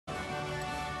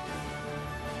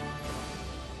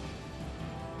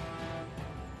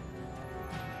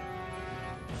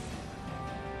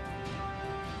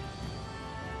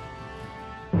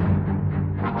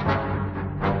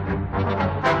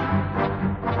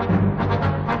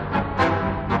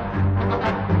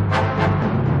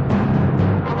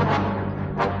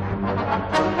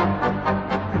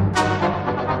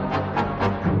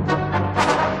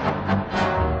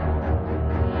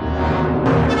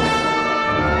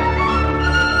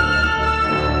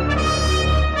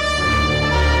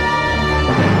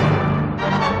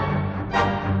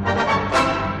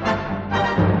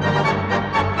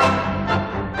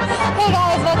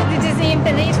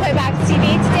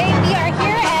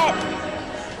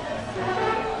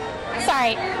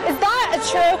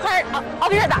churro cart. I'll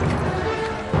be right back.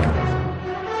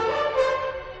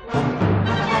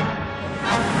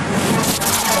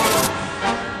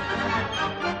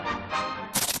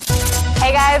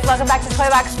 Hey guys, welcome back to Toy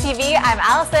Box TV. I'm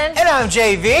Allison. And I'm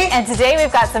JV. And today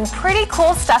we've got some pretty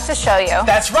cool stuff to show you.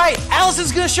 That's right.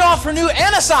 Allison's going to show off her new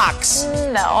Anna socks.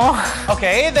 No.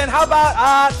 Okay, then how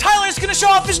about Tyler's going to show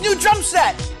off his new drum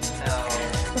set? No.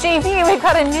 JV, we've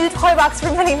got a new toy box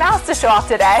for Minnie Mouse to show off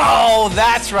today. Oh,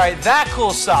 that's right. That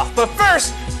cool stuff. But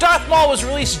first, Darth Maul was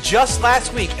released just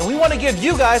last week, and we want to give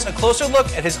you guys a closer look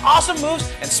at his awesome moves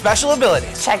and special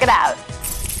abilities. Check it out.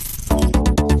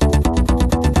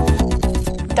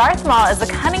 Darth Maul is a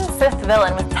cunning Sith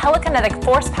villain with telekinetic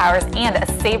force powers and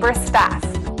a saber staff.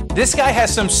 This guy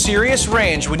has some serious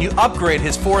range when you upgrade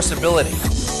his force ability.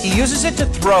 He uses it to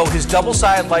throw his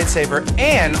double-sided lightsaber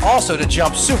and also to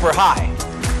jump super high.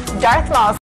 Darth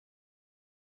Maul's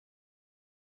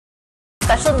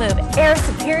special move, Air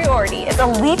Superiority, is a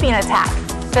leaping attack.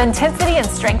 The intensity and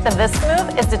strength of this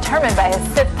move is determined by his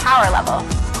Sith power level.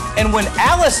 And when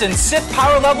Allison's Sith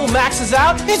power level maxes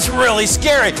out, it's really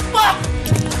scary. Ah!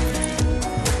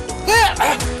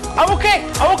 I'm okay.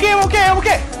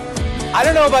 I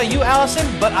don't know about you, Allison,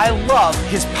 but I love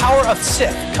his Power of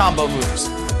Sith combo moves.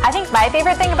 I think my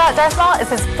favorite thing about Darth Maul is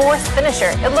his Force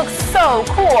finisher. It looks so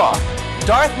cool.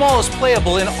 Darth Maul is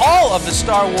playable in all of the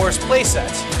Star Wars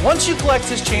playsets once you collect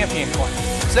his champion coin.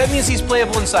 So that means he's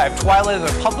playable inside Twilight of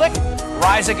the Republic,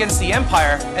 Rise Against the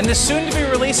Empire, and the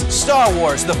soon-to-be-released Star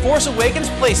Wars The Force Awakens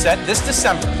playset this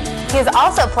December. He is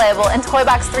also playable in Toy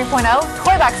Box 3.0,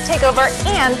 Toy Box Takeover,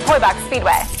 and Toy Box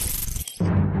Speedway.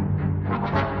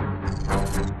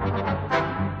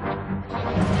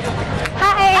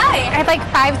 Hi. I'd like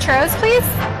 5 churros, please.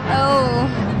 Oh,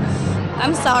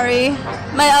 I'm sorry.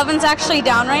 My oven's actually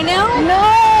down right now. No!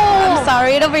 I'm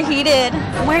sorry, it overheated.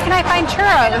 Where can I find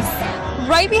churros?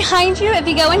 Right behind you, if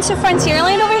you go into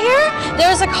Frontierland over here,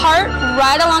 there's a cart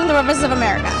right along the rivers of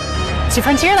America. To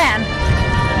Frontierland.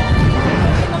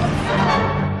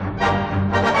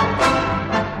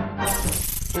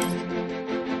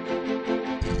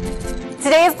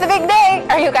 Today is the big day.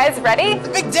 Are you guys ready? The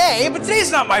big day? But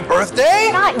today's not my birthday.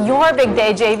 Not your big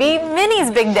day, JV.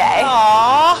 Minnie's big day.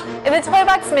 Aww. In the Toy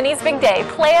Box Minnie's Big Day,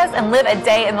 play as and live a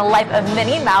day in the life of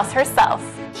Minnie Mouse herself.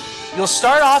 You'll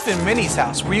start off in Minnie's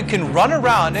house, where you can run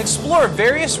around and explore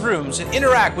various rooms and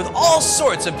interact with all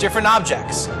sorts of different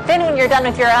objects. Then when you're done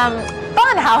with your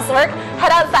fun housework,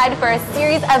 head outside for a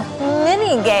series of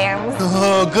mini games.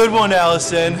 Oh, good one,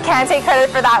 Allison. Can't take credit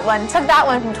for that one. Took that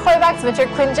one from Toy Box Venture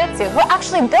Quinjitsu, who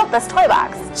actually built this toy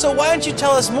box. So why don't you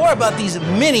tell us more about these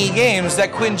mini games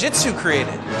that Quinjitsu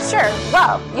created? Sure.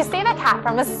 Well, you save a cat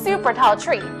from a super tall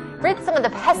tree, rid some of the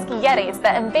pesky yetis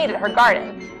that invaded her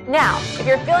garden. Now, if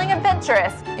you're feeling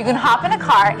adventurous, you can hop in a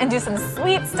car and do some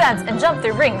sweet stunts and jump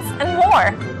through rings and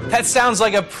more. That sounds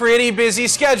like a pretty busy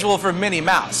schedule for Minnie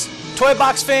Mouse. Toy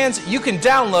Box fans, you can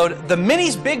download the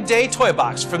Minnie's Big Day Toy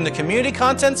Box from the community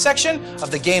content section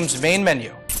of the game's main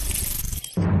menu.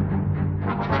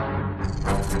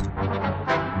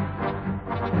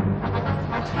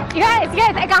 You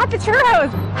guys, I got the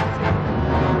churros.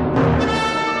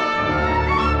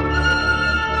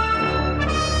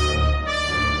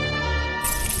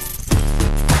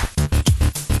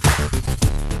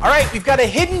 All right, we've got a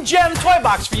hidden gem toy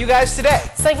box for you guys today.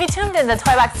 So if you tuned in to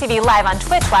Toy Box TV Live on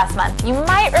Twitch last month, you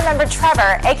might remember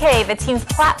Trevor, aka the team's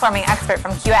platforming expert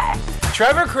from QA.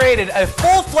 Trevor created a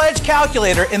full-fledged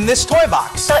calculator in this toy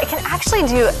box. So it can actually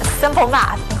do simple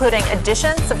math, including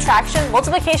addition, subtraction,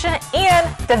 multiplication,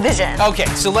 and division. Okay,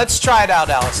 so let's try it out,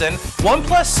 Allison. 1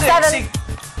 plus 6... 7.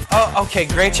 Oh, okay,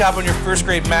 great job on your first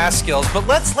grade math skills, but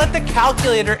let's let the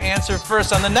calculator answer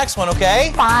first on the next one,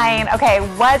 okay? Fine. Okay,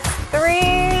 what's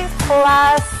 3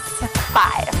 plus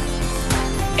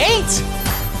 5?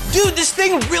 8! Dude, this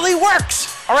thing really works!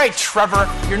 All right, Trevor,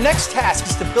 your next task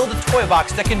is to build a toy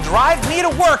box that can drive me to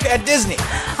work at Disney.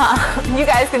 You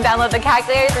guys can download the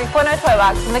Calculator 3.0 toy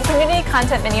box from the community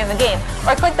content menu in the game,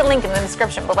 or click the link in the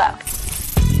description below.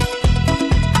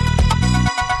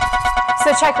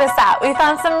 So check this out. We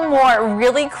found some more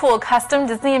really cool custom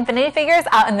Disney Infinity figures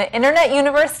out in the internet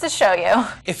universe to show you.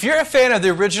 If you're a fan of the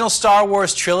original Star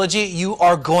Wars trilogy, you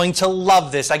are going to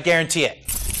love this, I guarantee it.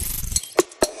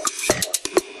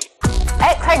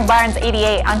 Craig Barnes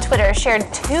 88 on Twitter shared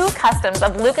 2 customs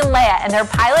of Luke and Leia in their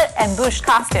pilot and Boosh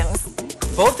costumes.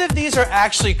 Both of these are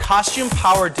actually costume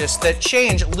power discs that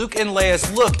change Luke and Leia's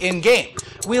look in-game.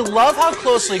 We love how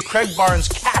closely Craig Barnes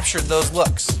captured those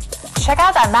looks. Check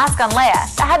out that mask on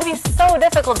Leia. That had to be so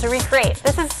difficult to recreate.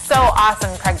 This is so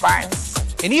awesome, Craig Barnes.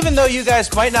 And even though you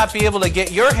guys might not be able to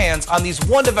get your hands on these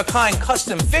one-of-a-kind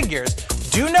custom figures,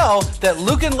 do know that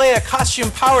Luke and Leia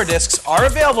costume power discs are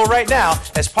available right now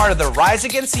as part of the Rise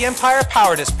Against the Empire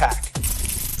Power Disc Pack.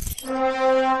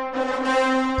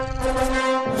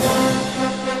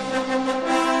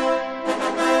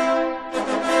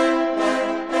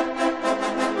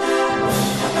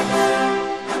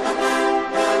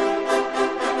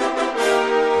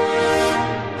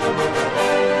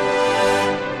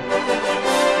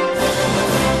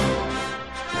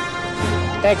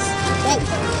 Thanks.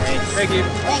 Thanks. Thank you.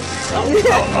 Thanks.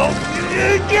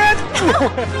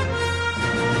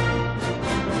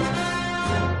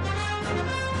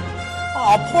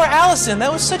 Oh, poor Allison.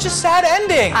 That was such a sad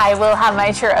ending. I will have my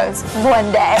churros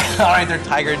one day. All right there,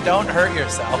 Tiger. Don't hurt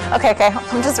yourself. Okay.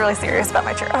 I'm just really serious about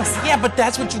my churros. Yeah, but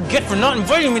that's what you get for not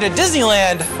inviting me to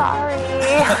Disneyland. Sorry.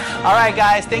 All right,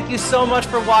 guys. Thank you so much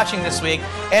for watching this week.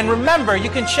 And remember, you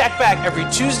can check back every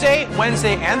Tuesday,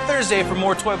 Wednesday, and Thursday for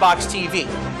more Toy Box TV.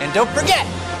 And don't forget,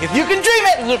 if you can dream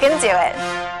it, You can do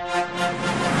it.